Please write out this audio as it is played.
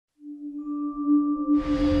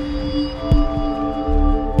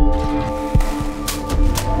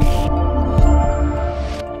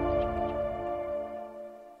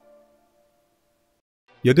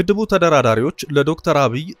የግድቡ ተደራዳሪዎች ለዶክተር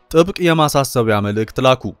አብይ ጥብቅ የማሳሰቢያ መልእክት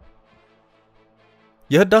ላኩ።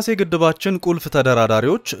 የህዳሴ ግድባችን ቁልፍ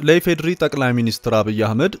ተደራዳሪዎች ለኢፌድሪ ጠቅላይ ሚኒስትር አብይ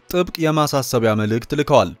አህመድ ጥብቅ የማሳሰቢያ መልእክት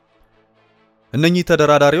ልከዋል። እነኚህ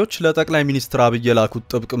ተደራዳሪዎች ለጠቅላይ ሚኒስትር አብይ የላኩት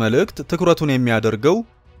ጥብቅ መልእክት ትኩረቱን የሚያደርገው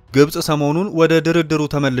ግብጽ ሰሞኑን ወደ ድርድሩ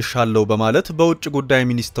ተመልሻለሁ በማለት በውጭ ጉዳይ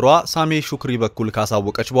ሚኒስትሯ ሳሜ ሹክሪ በኩል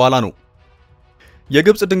ካሳወቀች በኋላ ነው።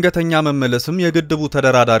 የግብጽ ድንገተኛ መመለስም የግድቡ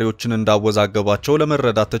ተደራዳሪዎችን እንዳወዛገባቸው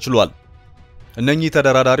ለመረዳት ተችሏል። እነኚህ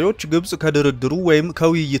ተደራዳሪዎች ግብጽ ከድርድሩ ወይም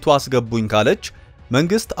ከውይይቱ አስገቡኝ ካለች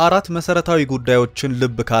መንግስት አራት መሰረታዊ ጉዳዮችን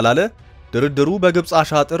ልብ ካላለ ድርድሩ በግብጽ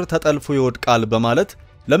አሻጥር ተጠልፎ ይወድቃል በማለት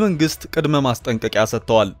ለመንግስት ቅድመ ማስጠንቀቂያ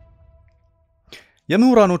ሰጥተዋል።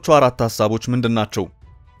 የምሁራኖቹ አራት ሐሳቦች ምንድናቸው?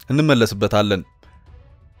 እንመለስበታለን።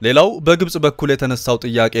 ሌላው በግብጽ በኩል የተነሳው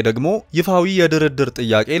ጥያቄ ደግሞ ይፋዊ የድርድር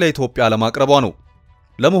ጥያቄ ለኢትዮጵያ ለማቅረቧ ነው።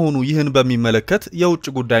 ለመሆኑ ይህን በሚመለከት የውጭ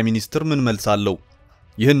ጉዳይ ሚኒስትር ምን መልስ አለው?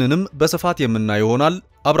 ይህንንም በስፋት የምናየው ይሆናል።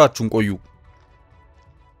 አብራችሁን ቆዩ።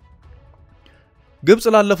 ግብጽ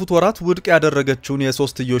ላለፉት ወራት ውድቅ ያደረገችውን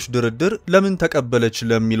የሶስትዮሽ ድርድር ለምን ተቀበለች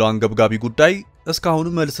ለሚለው አንገብጋቢ ጉዳይ እስካሁን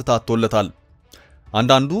መልስ ታጥቶለታል።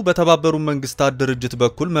 አንዳንዱ በተባበሩት መንግስታት ድርጅት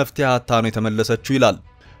በኩል መፍትሄ አታ ነው የተመለሰችው ይላል።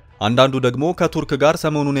 አንዳንዱ ደግሞ ከቱርክ ጋር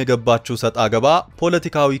ሰሞኑን የገባችው ሰጣ ገባ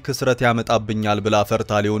ፖለቲካዊ ክስረት ያመጣብኛል ብላ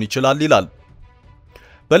ፈርታ ሊሆን ይችላል ይላል።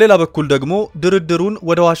 በሌላ በኩል ደግሞ ድርድሩን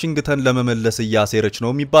ወደ ዋሽንግተን ለመመለስ እያሴረች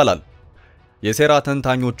ነው ይባላል። የሴራ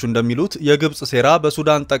ተንታኞቹ እንደሚሉት የግብጽ ሴራ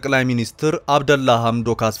በሱዳን ጠቅላይ ሚኒስትር አብደላ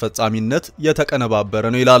ሐምዶክ አስፈጻሚነት የተቀነባበረ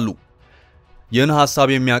ነው ይላሉ። ይህን ሐሳብ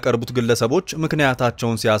የሚያቀርቡት ግለሰቦች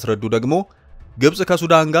ምክንያታቸውን ሲያስረዱ ደግሞ ግብጽ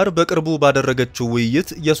ከሱዳን ጋር በቅርቡ ባደረገችው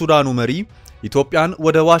ውይይት የሱዳኑ መሪ ኢትዮጵያን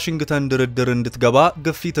ወደ ዋሽንግተን ድርድር እንድትገባ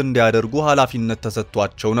ግፊት እንዲያደርጉ ኃላፊነት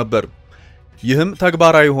ተሰጥቷቸው ነበር። ይህም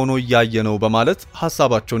ተግባራዊ ሆኖ እያየነው በማለት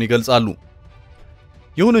ሐሳባቸውን ይገልጻሉ።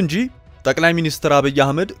 ይሁን እንጂ ጠቅላይ ሚኒስትር አብይ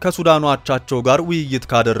አህመድ ከሱዳኑ አቻቸው ጋር ውይይት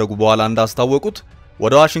ካደረጉ በኋላ እንዳስታወቁት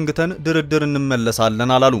ወደ ዋሽንግተን ድርድር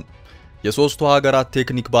እንመለሳለን አላሉ። የሶስቱ ሀገራት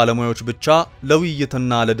ቴክኒክ ባለሙያዎች ብቻ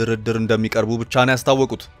ለውይይትና ለድርድር እንደሚቀርቡ ብቻ ነው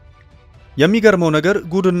ያስታወቁት። የሚገርመው ነገር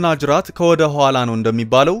ጉድና ጅራት ከወደ ኋላ ነው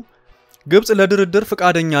እንደሚባለው ግብጽ ለድርድር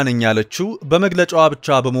ፍቃደኛ ነኝ ያለችው በመግለጫዋ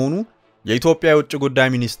ብቻ በመሆኑ የኢትዮጵያ የውጭ ጉዳይ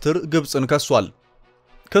ሚኒስትር ግብጽን ከሷል።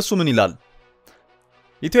 ከሱ ምን ይላል?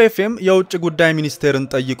 ኢትዮጵያ የውጭ ጉዳይ ሚኒስቴርን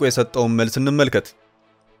ጠይቆ የሰጠውን መልስ እንመልከት።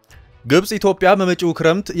 ግብጽ ኢትዮጵያ በመጪው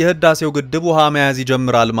ክረምት የህዳሴው ግድብ ውሃ መያዝ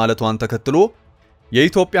ይጀምራል ማለቷን ተከትሎ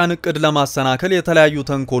የኢትዮጵያን እቅድ ለማሰናከል የተለያዩ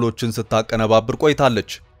ተንኮሎችን ስታቀነባብር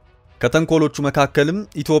ቆይታለች። ከተንኮሎቹ መካከልም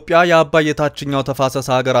ኢትዮጵያ የአባይ የታችኛው ተፋሰስ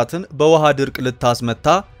ሀገራትን በውሃ ድርቅ ልታስመታ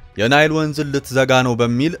የናይል ወንዝን ልትዘጋ ነው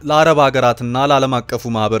በሚል ለአረብ ሀገራትና ለዓለም አቀፉ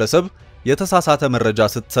ማህበረሰብ የተሳሳተ መረጃ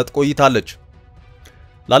ስትሰጥ ቆይታለች።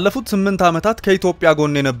 ላለፉት 8 ዓመታት ከኢትዮጵያ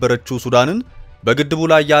ጎን የነበረችው ሱዳንን በግድቡ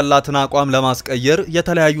ላይ ያላትን አቋም ለማስቀየር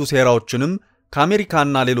የተለያዩ ሴራዎችንም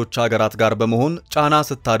ከአሜሪካና ሌሎች ሀገራት ጋር በመሆን ጫና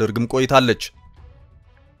ስታደርግም ቆይታለች።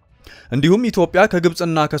 እንዲሁም ኢትዮጵያ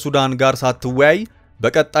ከግብጽና ከሱዳን ጋር ሳትወያይ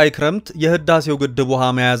በቀጣይ ክረምት የህዳሴው ግድብ ውሃ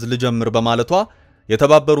መያዝ ልጀምር በማለቷ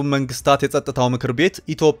የተባበሩት መንግስታት የጸጥታው ምክር ቤት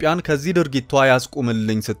ኢትዮጵያን ከዚህ ድርጊቷ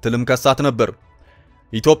ያስቁምልኝ ስትልም ከሳት ነበር።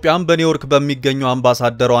 ኢትዮጵያም በኒውዮርክ በሚገኘው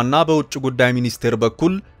አምባሳደሯና በውጭ ጉዳይ ሚኒስቴር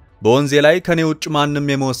በኩል በወንዜ ላይ ከኔ ውጭ ማንም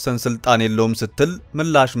የመወሰን ስልጣን የለውም ስትል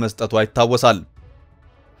ምላሽ መስጠቷ ይታወሳል።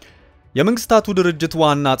 የመንግስታቱ ድርጅት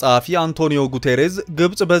ዋና ጸሐፊ አንቶኒዮ ጉቴሬዝ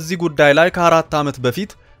ግብጽ በዚህ ጉዳይ ላይ ከ4 ዓመት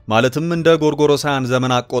በፊት ማለትም እንደ ጎርጎሮሳውያን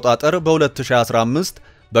ዘመን አቆጣጠር በ2015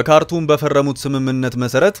 በካርቱም በፈረሙት ስምምነት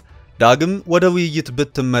መሰረት ዳግም ወደ ውይይት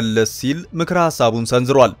ብትመለስ ሲል ምክረ ሐሳቡን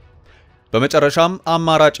ሰንዝሯል። በመጨረሻም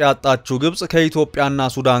አማራጭ ያጣችው ግብጽ ከኢትዮጵያና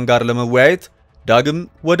ሱዳን ጋር ለመወያየት ዳግም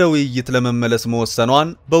ወደ ውይይት ለመመለስ መወሰኗን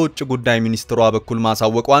በውጭ ጉዳይ ሚኒስትሯ በኩል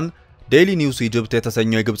ማሳወቋን ዴይሊ ኒውስ ኢጂፕት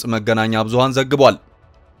የተሰኘው የግብጽ መገናኛ ብዙሃን ዘግቧል።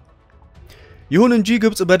 ይሁን እንጂ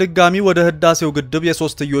ግብጽ በድጋሚ ወደ ህዳሴው ግድብ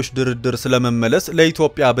የሶስትዮሽ ድርድር ስለመመለስ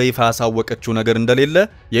ለኢትዮጵያ በይፋ ያሳወቀችው ነገር እንደሌለ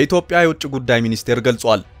የኢትዮጵያ የውጭ ጉዳይ ሚኒስቴር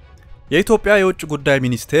ገልጿል። የኢትዮጵያ የውጭ ጉዳይ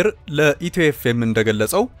ሚኒስቴር ለኢትዮጵያ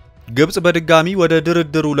እንደገለጸው ግብጽ በድጋሚ ወደ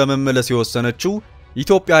ድርድሩ ለመመለስ የወሰነችው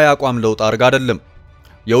ኢትዮጵያ ያቋም ለውጥ አድርጋ አይደለም።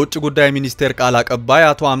 የውጭ ጉዳይ ሚኒስቴር ቃል አቀባይ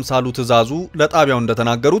አቶ አምሳሉ ትዛዙ ለጣቢያው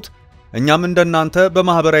እንደተናገሩት እኛም እንደናንተ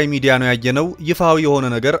በማህበራዊ ሚዲያ ነው ያየነው፣ ይፋዊ የሆነ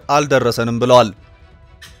ነገር አልደረሰንም ብለዋል።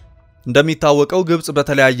 እንደሚታወቀው ግብጽ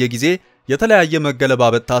በተለያየ ጊዜ የተለያየ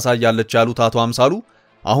መገለባበት ታሳያለች ያሉት አቶ አምሳሉ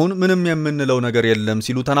አሁን ምንም የምንለው ነገር የለም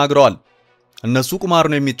ሲሉ ተናግረዋል። እነሱ ቁማር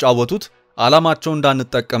ነው የሚጫወቱት፣ ዓላማቸው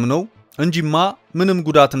እንዳንጠቀም ነው እንጂማ ምንም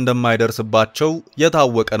ጉዳት እንደማይደርስባቸው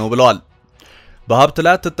የታወቀ ነው ብለዋል። በሀብት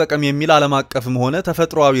ላይ ተጠቀም የሚል ዓለም አቀፍም ሆነ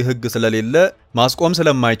ተፈጥሯዊ ህግ ስለሌለ ማስቆም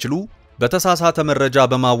ስለማይችሉ በተሳሳተ መረጃ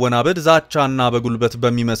በማወናበድ ዛቻና በጉልበት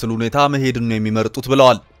በሚመስል ሁኔታ መሄድን ነው የሚመርጡት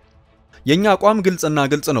ብለዋል። የኛ አቋም ግልጽና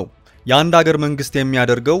ግልጽ ነው። የአንድ ሀገር መንግስት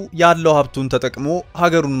የሚያደርገው ያለው ሀብቱን ተጠቅሞ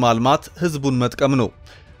ሀገሩን ማልማት፣ ህዝቡን መጥቀም ነው።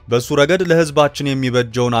 በሱ ረገድ ለህዝባችን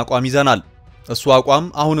የሚበጀውን አቋም ይዘናል። እሱ አቋም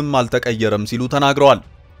አሁንም አልተቀየረም ሲሉ ተናግረዋል።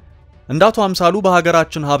 እንደ አቶ አምሳሉ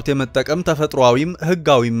በሀገራችን ሀብት የመጠቀም ተፈጥሯዊም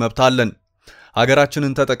ህጋዊም መብት አለን።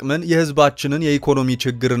 ሀገራችንን ተጠቅመን የህዝባችንን የኢኮኖሚ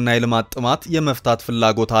ችግርና የልማት ጥማት የመፍታት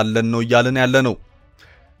ፍላጎት አለን ነው እያልን ያለነው።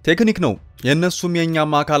 ቴክኒክ ነው። የነሱም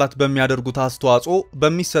የኛም አካላት በሚያደርጉት አስተዋጽኦ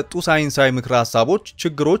በሚሰጡ ሳይንሳዊ ምክረ ሐሳቦች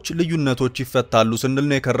ችግሮች፣ ልዩነቶች ይፈታሉ ስንል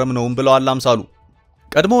ነው የከረምነውም ብለዋል አምሳሉ።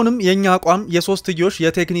 ቀድሞውንም የኛ አቋም የሶስትዮሽ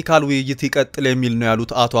የቴክኒካል ውይይት ይቀጥል የሚል ነው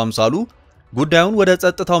ያሉት አቶ አምሳሉ ጉዳዩን ወደ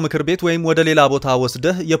ጸጥታው ምክር ቤት ወይም ወደ ሌላ ቦታ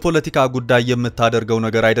ወስደህ የፖለቲካ ጉዳይ የምታደርገው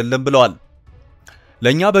ነገር አይደለም ብለዋል።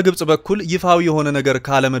 ለኛ በግብጽ በኩል ይፋዊ የሆነ ነገር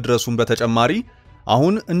ካለ መድረሱም በተጨማሪ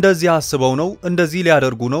አሁን እንደዚህ አስበው ነው እንደዚህ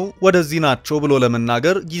ሊያደርጉ ነው ወደዚህ ናቸው ብሎ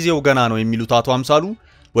ለመናገር ጊዜው ገና ነው የሚሉት አቶ አምሳሉ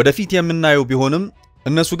ወደፊት የምናየው ቢሆንም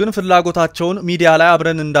እነሱ ግን ፍላጎታቸውን ሚዲያ ላይ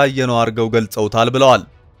አብረን እንዳየነው አርገው ገልጸውታል ብለዋል።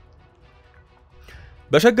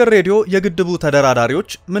 በሸገር ሬዲዮ የግድቡ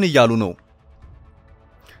ተደራዳሪዎች ምን እያሉ ነው?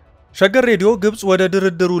 ሸገር ሬዲዮ ግብጽ ወደ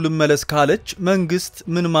ድርድሩ ልመለስ ካለች መንግስት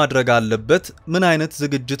ምን ማድረግ አለበት? ምን አይነት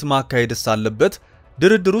ዝግጅት ማካሄድስ አለበት?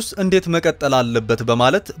 ድርድሩስ እንዴት መቀጠል አለበት?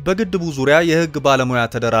 በማለት በግድቡ ዙሪያ የህግ ባለሙያ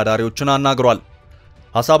ተደራዳሪዎችን አናግሯል።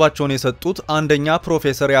 ሐሳባቸውን የሰጡት አንደኛ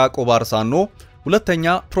ፕሮፌሰር ያዕቆብ አርሳኖ፣ ሁለተኛ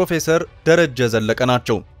ፕሮፌሰር ደረጀ ዘለቀ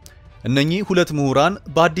ናቸው። እነኚህ ሁለት ምሁራን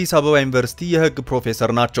በአዲስ አበባ ዩኒቨርሲቲ የህግ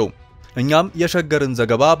ፕሮፌሰር ናቸው። እኛም የሸገርን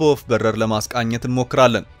ዘገባ በወፍ በረር ለማስቃኘት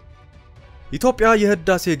እንሞክራለን። ኢትዮጵያ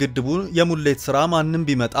የህዳሴ ግድቡን የሙሌት ስራ ማንንም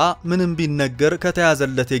ቢመጣ ምንም ቢነገር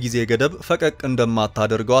ከተያዘለት የጊዜ ገደብ ፈቀቅ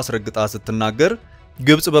እንደማታደርገው አስረግጣ ስትናገር፣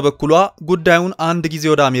 ግብጽ በበኩሏ ጉዳዩን አንድ ጊዜ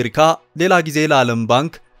ወደ አሜሪካ ሌላ ጊዜ ለዓለም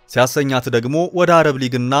ባንክ ሲያሰኛት ደግሞ ወደ አረብ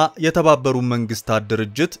ሊግና የተባበሩት መንግስታት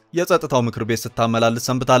ድርጅት የጸጥታው ምክር ቤት ስታመላልስ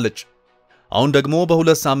ሰንብታለች። አሁን ደግሞ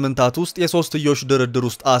በሁለት ሳምንታት ውስጥ የሶስትዮሽ ድርድር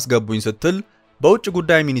ውስጥ አስገቡኝ ስትል በውጭ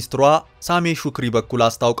ጉዳይ ሚኒስትሯ ሳሜ ሹክሪ በኩል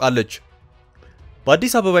አስታውቃለች።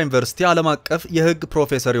 በአዲስ አበባ ዩኒቨርሲቲ ዓለም አቀፍ የህግ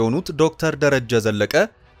ፕሮፌሰር የሆኑት ዶክተር ደረጀ ዘለቀ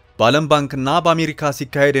በዓለም ባንክና በአሜሪካ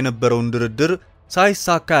ሲካሄድ የነበረውን ድርድር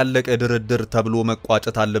ሳይሳካ ያለቀ ድርድር ተብሎ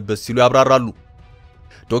መቋጨት አለበት ሲሉ ያብራራሉ።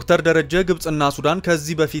 ዶክተር ደረጀ ግብጽና ሱዳን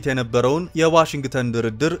ከዚህ በፊት የነበረውን የዋሽንግተን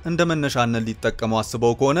ድርድር እንደ መነሻነት ሊጠቀሙ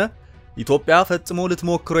አስበው ከሆነ ኢትዮጵያ ፈጽሞ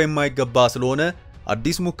ልትሞክረው የማይገባ ስለሆነ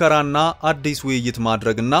አዲስ ሙከራና አዲስ ውይይት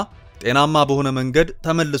ማድረግና ጤናማ በሆነ መንገድ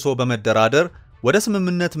ተመልሶ በመደራደር ወደ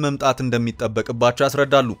ስምምነት መምጣት እንደሚጠበቅባቸው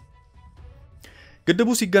ያስረዳሉ። ግድቡ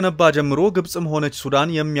ሲገነባ ጀምሮ ግብጽም ሆነች ሱዳን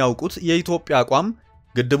የሚያውቁት የኢትዮጵያ አቋም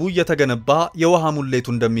ግድቡ እየተገነባ የውሃ ሙሌቱ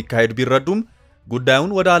እንደሚካሄድ ቢረዱም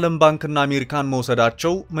ጉዳዩን ወደ ዓለም ባንክና አሜሪካን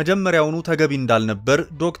መውሰዳቸው መጀመሪያውኑ ተገቢ እንዳልነበር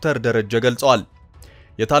ዶክተር ደረጀ ገልጸዋል።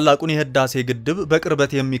 የታላቁን የህዳሴ ግድብ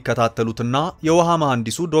በቅርበት የሚከታተሉትና የውሃ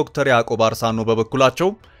መሐንዲሱ ዶክተር ያዕቆብ አርሳኖ በበኩላቸው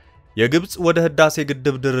የግብጽ ወደ ህዳሴ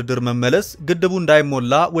ግድብ ድርድር መመለስ ግድቡ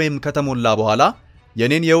እንዳይሞላ ወይም ከተሞላ በኋላ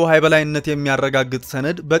የኔን የውሃ የበላይነት የሚያረጋግጥ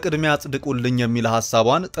ሰነድ በቅድሚያ አጽድቁልኝ የሚል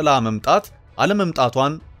ሐሳቧን ጥላ መምጣት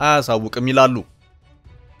አለመምጣቷን አያሳውቅም ይላሉ።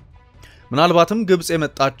 ምናልባትም ግብጽ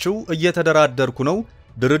የመጣችው እየተደራደርኩ ነው፣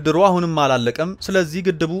 ድርድሩ አሁንም አላለቀም፣ ስለዚህ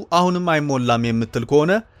ግድቡ አሁንም አይሞላም የምትል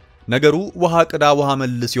ከሆነ ነገሩ ውሃ ቅዳ ውሃ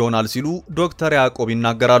መልስ ይሆናል ሲሉ ዶክተር ያዕቆብ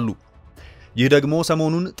ይናገራሉ። ይህ ደግሞ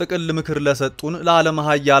ሰሞኑን ጥቅል ምክር ለሰጡን ለዓለም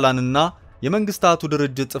ኃያላንና የመንግስታቱ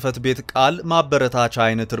ድርጅት ጽፈት ቤት ቃል ማበረታቻ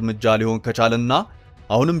አይነት እርምጃ ሊሆን ከቻለና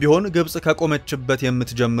አሁንም ቢሆን ግብጽ ከቆመችበት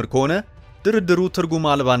የምትጀምር ከሆነ ድርድሩ ትርጉም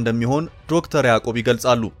አልባ እንደሚሆን ዶክተር ያዕቆብ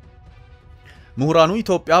ይገልጻሉ። ምሁራኑ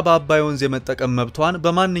ኢትዮጵያ በአባይ ወንዝ የመጠቀም መብቷን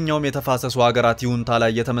በማንኛውም የተፋሰሱ ሀገራት ይሁንታ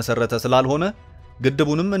ላይ የተመሰረተ ስላልሆነ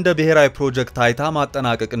ግድቡንም እንደ ብሔራዊ ፕሮጀክት አይታ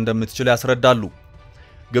ማጠናቀቅ እንደምትችል ያስረዳሉ።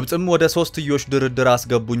 ግብጽም ወደ ሶስትዮሽ ድርድር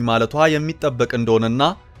አስገቡኝ ማለቷ የሚጠበቅ እንደሆነና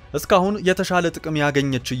እስካሁን የተሻለ ጥቅም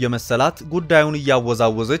ያገኘች እየመሰላት ጉዳዩን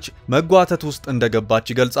እያወዛወዘች መጓተት ውስጥ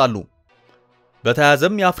እንደገባች ይገልጻሉ።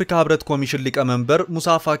 በተያያዘም የአፍሪካ ህብረት ኮሚሽን ሊቀመንበር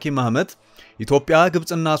ሙሳ ፋኪ መሐመድ ኢትዮጵያ፣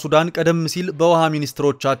 ግብጽና ሱዳን ቀደም ሲል በውሃ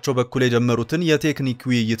ሚኒስትሮቻቸው በኩል የጀመሩትን የቴክኒክ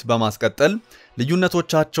ውይይት በማስቀጠል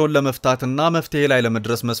ልዩነቶቻቸውን ለመፍታትና መፍትሄ ላይ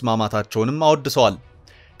ለመድረስ መስማማታቸውንም አወድሰዋል።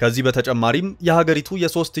 ከዚህ በተጨማሪም የሀገሪቱ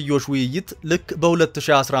የሶስትዮሽ ውይይት ልክ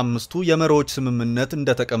በ2015ቱ የመሪዎች ስምምነት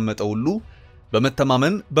እንደተቀመጠው ሁሉ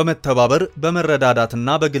በመተማመን፣ በመተባበር፣ በመረዳዳትና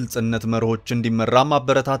በግልጽነት መርሆች እንዲመራም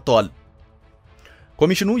አበረታተዋል።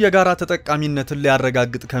 ኮሚሽኑ የጋራ ተጠቃሚነትን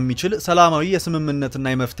ሊያረጋግጥ ከሚችል ሰላማዊ የስምምነትና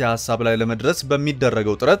የመፍትሄ ሐሳብ ላይ ለመድረስ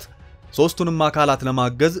በሚደረገው ጥረት ሶስቱንም አካላት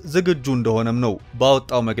ለማገዝ ዝግጁ እንደሆነም ነው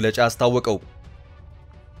ባወጣው መግለጫ ያስታወቀው።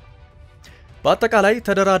 በአጠቃላይ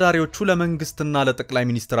ተደራዳሪዎቹ ለመንግስትና ለጠቅላይ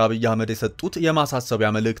ሚኒስትር አብይ አህመድ የሰጡት የማሳሰቢያ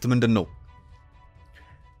መልእክት ምንድነው?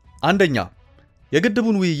 አንደኛ፣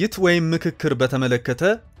 የግድቡን ውይይት ወይም ምክክር በተመለከተ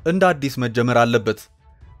እንደ አዲስ መጀመር አለበት።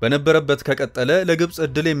 በነበረበት ከቀጠለ ለግብጽ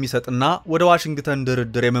እድል የሚሰጥና ወደ ዋሽንግተን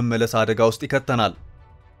ድርድር የመመለስ አደጋ ውስጥ ይከተናል።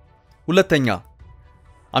 ሁለተኛ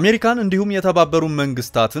አሜሪካን እንዲሁም የተባበሩ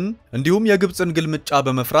መንግስታትን እንዲሁም የግብጽን ግልምጫ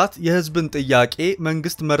በመፍራት የህዝብን ጥያቄ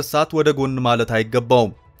መንግስት መርሳት ወደ ጎን ማለት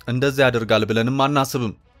አይገባውም። እንደዚህ ያደርጋል ብለንም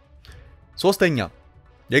አናስብም። ሶስተኛ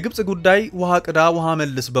የግብጽ ጉዳይ ውሃ ቅዳ ውሃ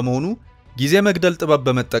መልስ በመሆኑ ጊዜ መግደል ጥበብ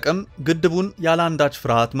በመጠቀም ግድቡን ያለ አንዳች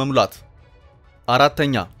ፍርሃት መሙላት።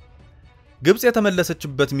 አራተኛ ግብጽ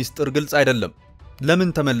የተመለሰችበት ሚስጥር ግልጽ አይደለም። ለምን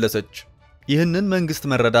ተመለሰች? ይህንን መንግስት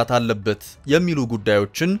መረዳት አለበት የሚሉ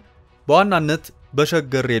ጉዳዮችን በዋናነት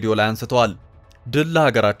በሸገር ሬዲዮ ላይ አንስተዋል። ድል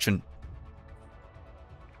ለሀገራችን።